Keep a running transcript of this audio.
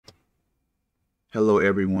Hello,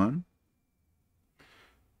 everyone.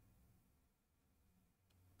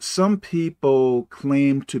 Some people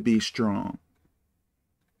claim to be strong,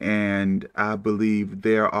 and I believe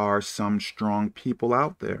there are some strong people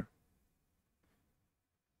out there.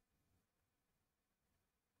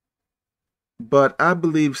 But I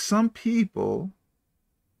believe some people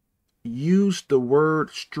use the word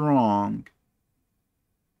strong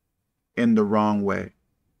in the wrong way.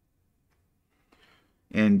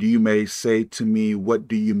 And you may say to me, what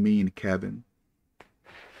do you mean, Kevin?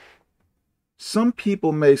 Some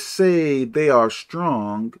people may say they are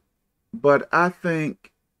strong, but I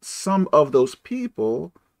think some of those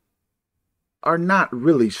people are not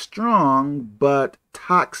really strong, but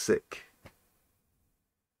toxic.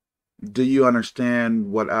 Do you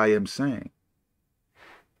understand what I am saying?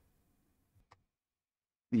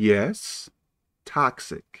 Yes,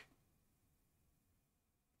 toxic,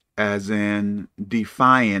 as in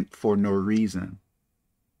defiant for no reason,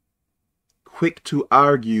 quick to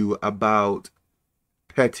argue about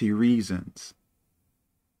petty reasons,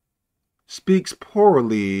 speaks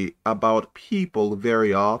poorly about people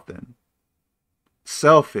very often,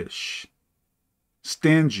 selfish,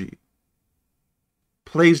 stingy,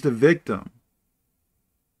 plays the victim,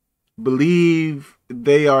 believe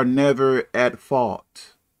they are never at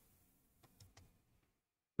fault.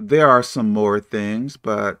 There are some more things,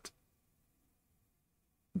 but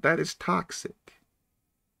that is toxic.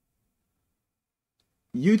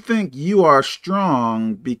 You think you are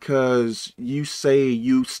strong because you say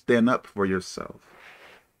you stand up for yourself.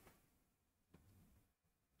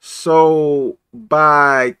 So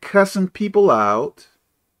by cussing people out,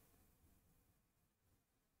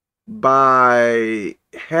 by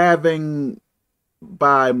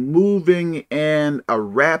moving in a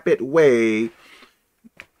rapid way,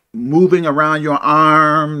 moving around your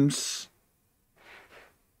arms,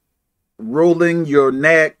 rolling your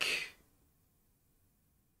neck,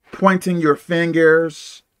 pointing your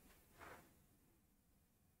fingers,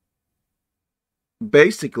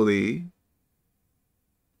 basically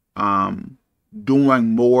doing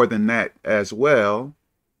more than that as well,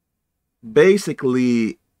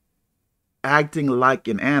 basically acting like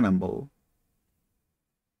an animal,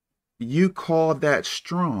 you call that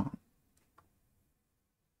strong.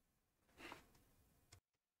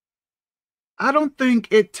 I don't think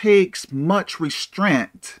it takes much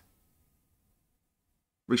restraint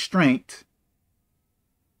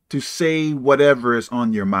to say whatever is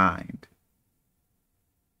on your mind.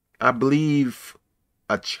 I believe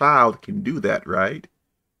a child can do that, right?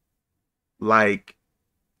 Like,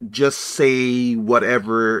 just say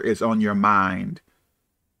whatever is on your mind.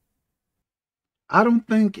 I don't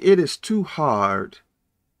think it is too hard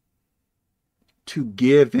to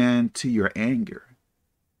give in to your anger.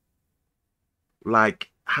 Like,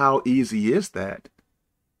 how easy is that?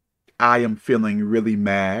 I am feeling really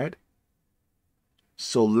mad,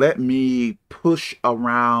 so let me push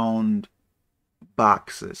around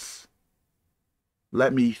boxes.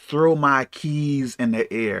 Let me throw my keys in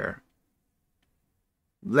the air.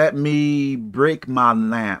 Let me break my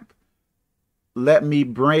lamp. Let me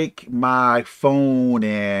break my phone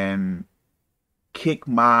and kick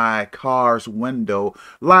my car's window.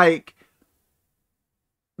 Like,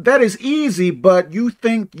 that is easy, but you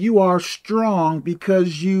think you are strong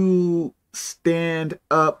because you stand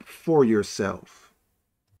up for yourself.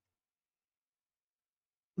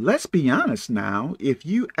 Let's be honest now. If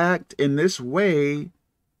you act in this way,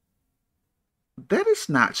 that is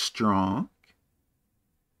not strong,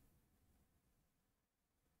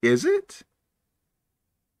 is it?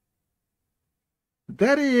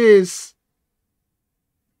 That is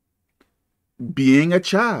being a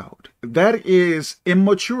child. That is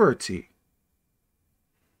immaturity.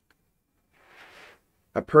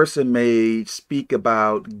 A person may speak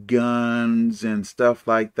about guns and stuff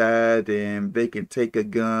like that, and they can take a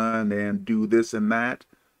gun and do this and that.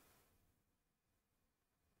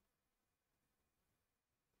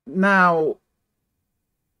 Now,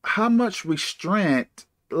 how much restraint,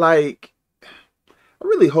 like, I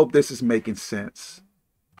really hope this is making sense.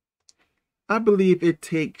 I believe it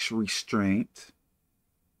takes restraint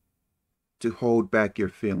to hold back your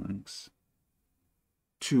feelings,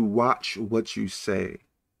 to watch what you say.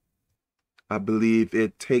 I believe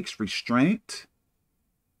it takes restraint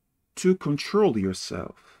to control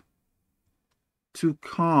yourself, to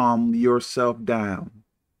calm yourself down,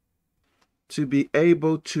 to be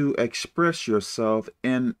able to express yourself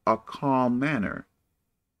in a calm manner.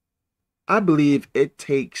 I believe it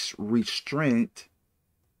takes restraint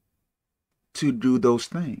to do those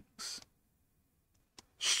things.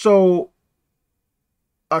 So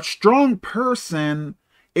a strong person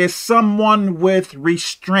is someone with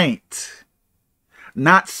restraint,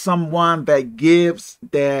 not someone that gives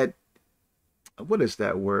that, what is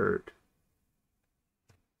that word?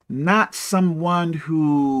 Not someone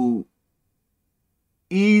who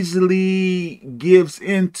easily gives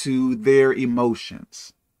into their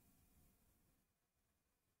emotions.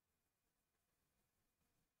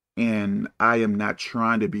 And I am not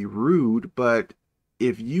trying to be rude, but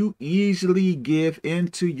if you easily give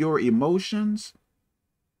into your emotions,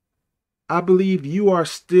 I believe you are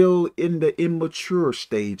still in the immature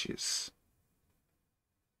stages,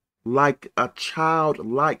 like a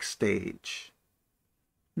childlike stage.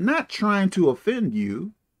 Not trying to offend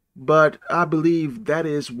you, but I believe that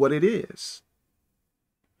is what it is.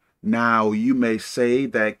 Now, you may say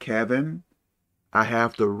that, Kevin, I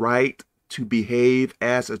have the right to behave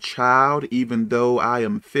as a child, even though I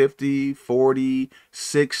am 50, 40,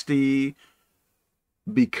 60,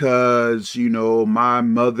 because, my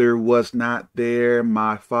mother was not there,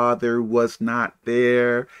 my father was not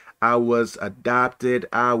there, I was adopted,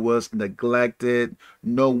 I was neglected,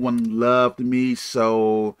 no one loved me,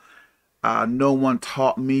 so no one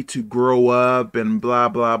taught me to grow up and blah,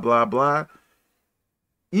 blah, blah, blah.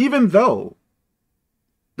 Even though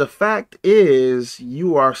the fact is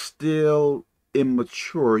you are still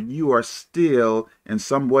immature, you are still, in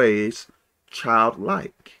some ways,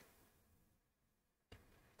 childlike.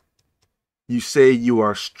 You say you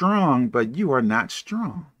are strong, but you are not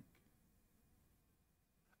strong.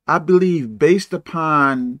 I believe based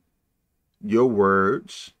upon your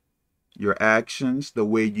words, your actions, the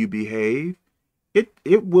way you behave,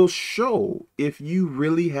 it will show if you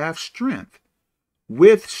really have strength.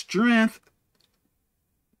 With strength,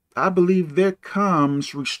 I believe there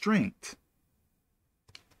comes restraint.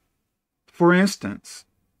 For instance,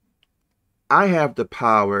 I have the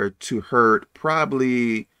power to hurt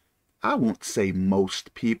probably, I won't say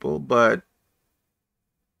most people, but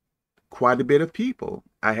quite a bit of people.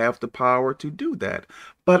 I have the power to do that.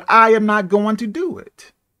 But I am not going to do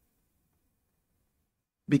it.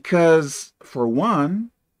 Because, for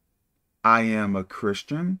one, I am a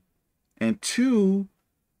Christian. And two,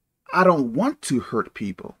 I don't want to hurt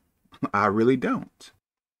people. I really don't.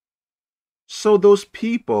 So those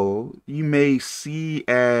people you may see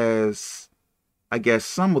as, I guess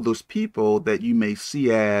some of those people that you may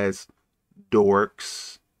see as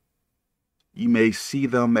dorks, you may see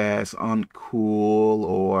them as uncool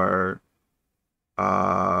or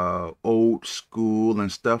old school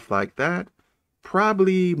and stuff like that.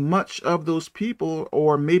 Probably much of those people,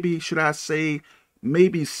 or maybe should I say,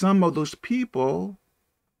 maybe some of those people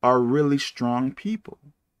are really strong people.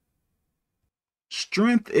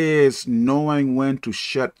 Strength is knowing when to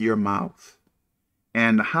shut your mouth.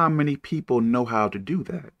 And how many people know how to do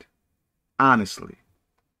that? Honestly.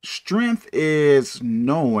 Strength is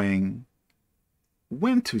knowing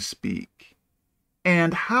when to speak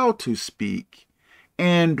and how to speak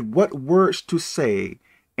and what words to say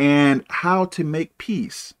and how to make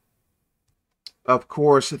peace. Of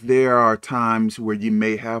course, there are times where you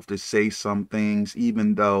may have to say some things,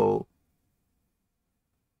 even though,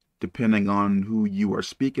 depending on who you are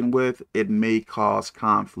speaking with, it may cause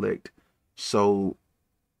conflict. So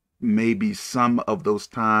maybe some of those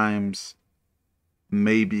times,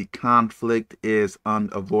 maybe conflict is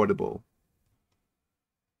unavoidable.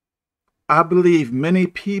 I believe many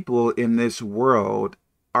people in this world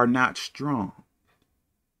are not strong.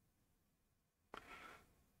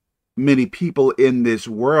 Many people in this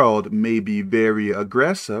world may be very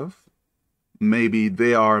aggressive. Maybe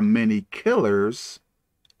there are many killers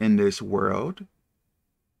in this world.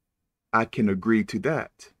 I can agree to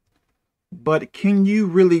that. But can you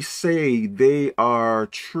really say they are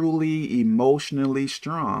truly emotionally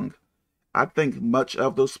strong? I think much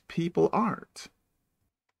of those people aren't.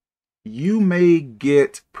 You may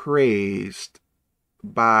get praised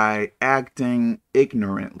by acting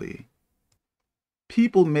ignorantly.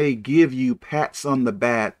 People may give you pats on the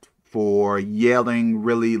back for yelling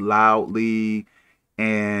really loudly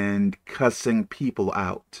and cussing people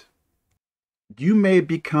out. You may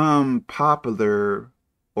become popular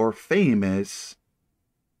or famous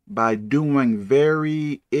by doing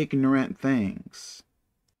very ignorant things.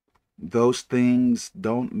 Those things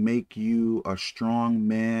don't make you a strong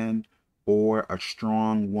man or a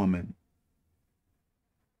strong woman.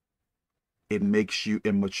 It makes you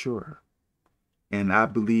immature. And I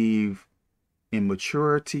believe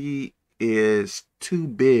immaturity is too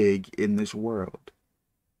big in this world.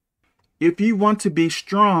 If you want to be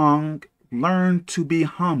strong, learn to be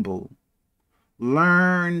humble.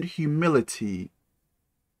 Learn humility.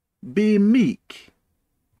 Be meek.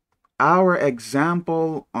 Our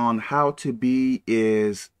example on how to be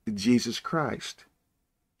is Jesus Christ.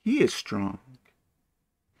 He is strong.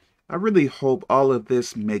 I really hope all of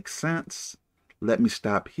this makes sense. Let me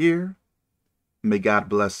stop here. May God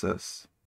bless us.